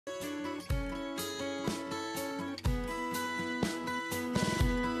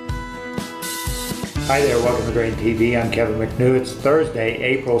Hi there, welcome to Grain TV. I'm Kevin McNew. It's Thursday,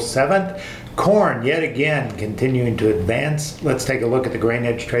 April 7th. Corn, yet again, continuing to advance. Let's take a look at the grain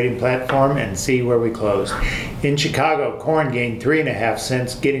hedge trading platform and see where we closed. In Chicago, corn gained 3.5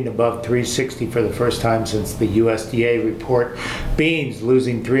 cents, getting above 3.60 for the first time since the USDA report. Beans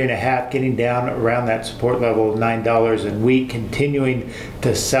losing 3.5, getting down around that support level of $9, and wheat continuing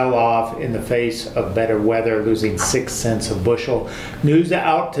to sell off in the face of better weather, losing 6 cents a bushel. News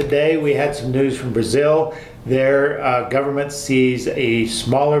out today, we had some news from Brazil. Their government sees a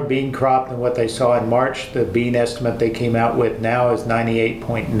smaller bean crop than what they saw in March. The bean estimate they came out with now is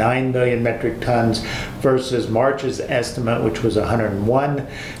 98.9 million metric tons versus March's estimate, which was 101.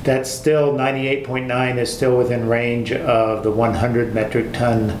 That's still 98.9 is still within range of the 100 metric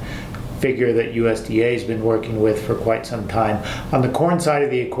ton figure that USDA has been working with for quite some time. On the corn side of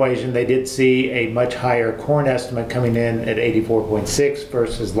the equation, they did see a much higher corn estimate coming in at 84.6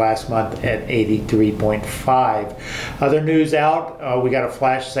 versus last month at 83.5. Other news out, we got a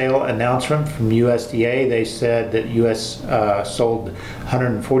flash sale announcement from USDA. They said that US sold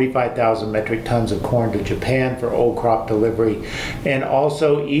 145,000 metric tons of corn to Japan for old crop delivery. And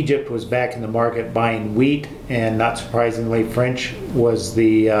also Egypt was back in the market buying wheat, and not surprisingly, French was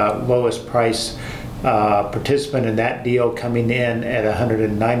the lowest price participant in that deal, coming in at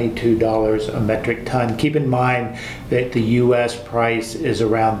 $192 a metric ton. Keep in mind that the U.S. price is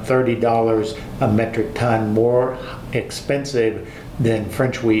around $30 a metric ton more expensive than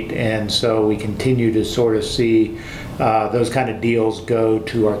French wheat, and so we continue to sort of see those kind of deals go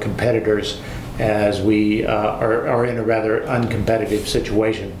to our competitors as we are in a rather uncompetitive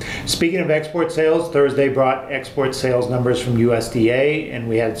situation. Speaking of export sales, Thursday brought export sales numbers from USDA, and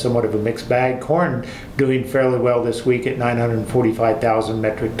we had somewhat of a mixed bag. Corn doing fairly well this week at 945,000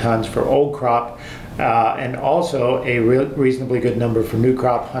 metric tons for old crop, and also a reasonably good number for new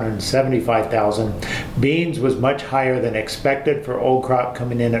crop, 175,000. Beans was much higher than expected for old crop,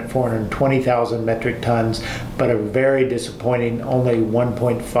 coming in at 420,000 metric tons, but a very disappointing only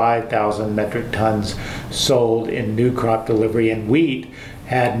 1.5 thousand metric tons sold in new crop delivery. And wheat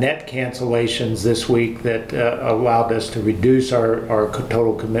had net cancellations this week that allowed us to reduce our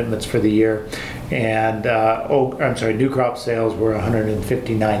total commitments for the year. And new crop sales were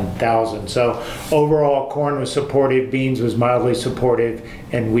 159,000. So overall, corn was supportive, beans was mildly supportive,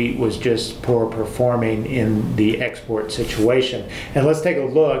 and wheat was just poor performing in the export situation. And let's take a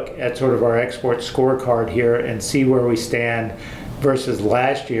look at sort of our export scorecard here and see where we stand versus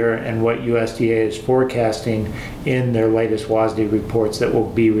last year and what USDA is forecasting in their latest WASDE reports that will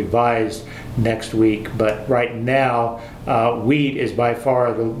be revised next week. But right now, wheat is by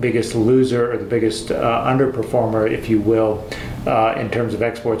far the biggest loser, or the biggest underperformer, if you will, in terms of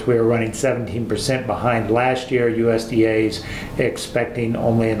exports. We are running 17% behind last year. USDA's expecting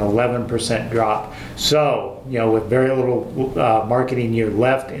only an 11% drop. So, you know, with very little marketing year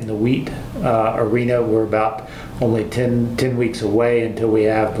left in the wheat arena, we're about only 10 weeks away until we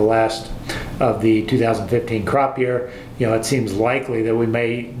have the last of the 2015 crop year. You know, it seems likely that we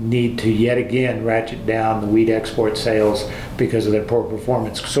may need to yet again ratchet down the wheat export sales because of their poor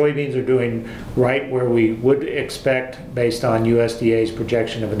performance. Soybeans are doing right where we would expect based on USDA's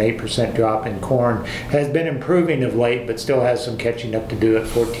projection of an 8% drop, in corn has been improving of late, but still has some catching up to do at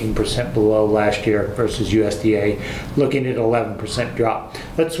 14% below last year versus USDA looking at 11% drop.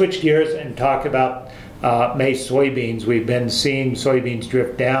 Let's switch gears and talk about maize soybeans. We've been seeing soybeans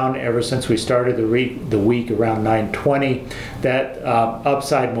drift down ever since we started the week around 920. That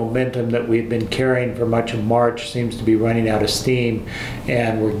upside momentum that we've been carrying for much of March seems to be running out of steam,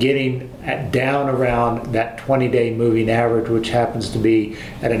 and we're getting down around that 20-day moving average, which happens to be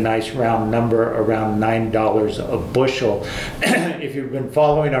at a nice round number around $9 a bushel. If you've been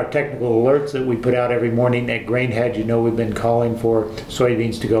following our technical alerts that we put out every morning at Grain Hedge, you know we've been calling for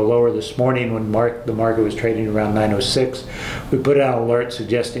soybeans to go lower. This morning when the market was trading around 906, we put out an alert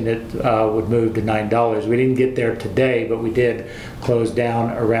suggesting it would move to $9. We didn't get there today, but we did close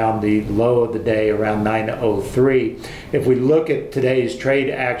down around the low of the day around 903. If we look at today's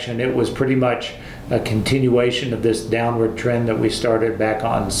trade action, it was pretty much a continuation of this downward trend that we started back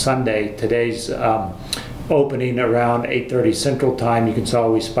on Sunday. Today's opening around 8:30 Central Time, you can see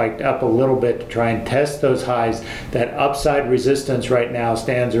we spiked up a little bit to try and test those highs. That upside resistance right now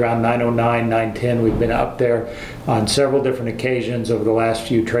stands around 909, 910. We've been up there on several different occasions over the last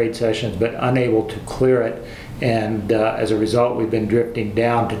few trade sessions, but unable to clear it. And as a result, we've been drifting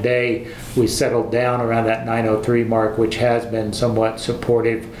down. Today, we settled down around that 903 mark, which has been somewhat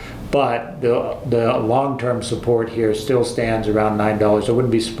supportive but the long-term support here still stands around $9. I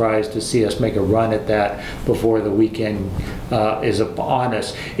wouldn't be surprised to see us make a run at that before the weekend is upon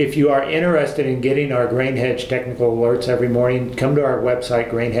us. If you are interested in getting our grain hedge technical alerts every morning, come to our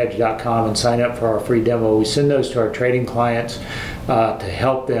website grainhedge.com and sign up for our free demo. We send those to our trading clients to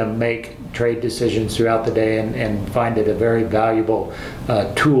help them make trade decisions throughout the day and find it a very valuable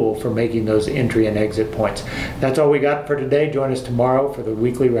tool for making those entry and exit points. That's all we got for today. Join us tomorrow for the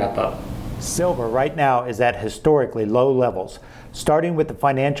weekly wrap-up. Silver right now is at historically low levels. Starting with the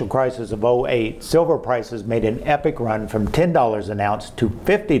financial crisis of '08, silver prices made an epic run from $10 an ounce to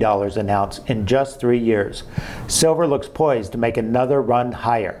 $50 an ounce in just 3 years. Silver looks poised to make another run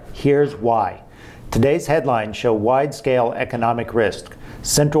higher. Here's why. Today's headlines show wide-scale economic risk,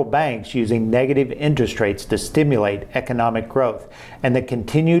 central banks using negative interest rates to stimulate economic growth, and the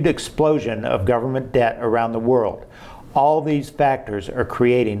continued explosion of government debt around the world. All these factors are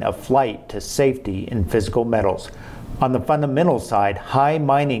creating a flight to safety in physical metals. On the fundamental side, high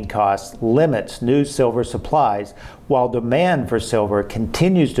mining costs limits new silver supplies, while demand for silver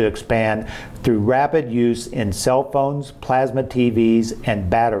continues to expand through rapid use in cell phones, plasma TVs, and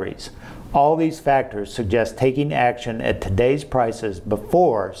batteries. All these factors suggest taking action at today's prices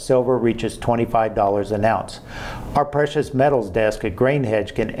before silver reaches $25 an ounce. Our precious metals desk at Grain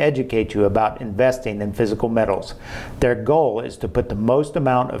Hedge can educate you about investing in physical metals. Their goal is to put the most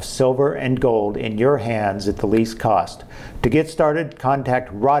amount of silver and gold in your hands at the least cost. To get started, contact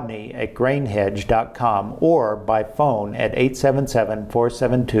Rodney at grainhedge.com or by phone at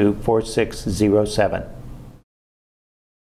 877-472-4607.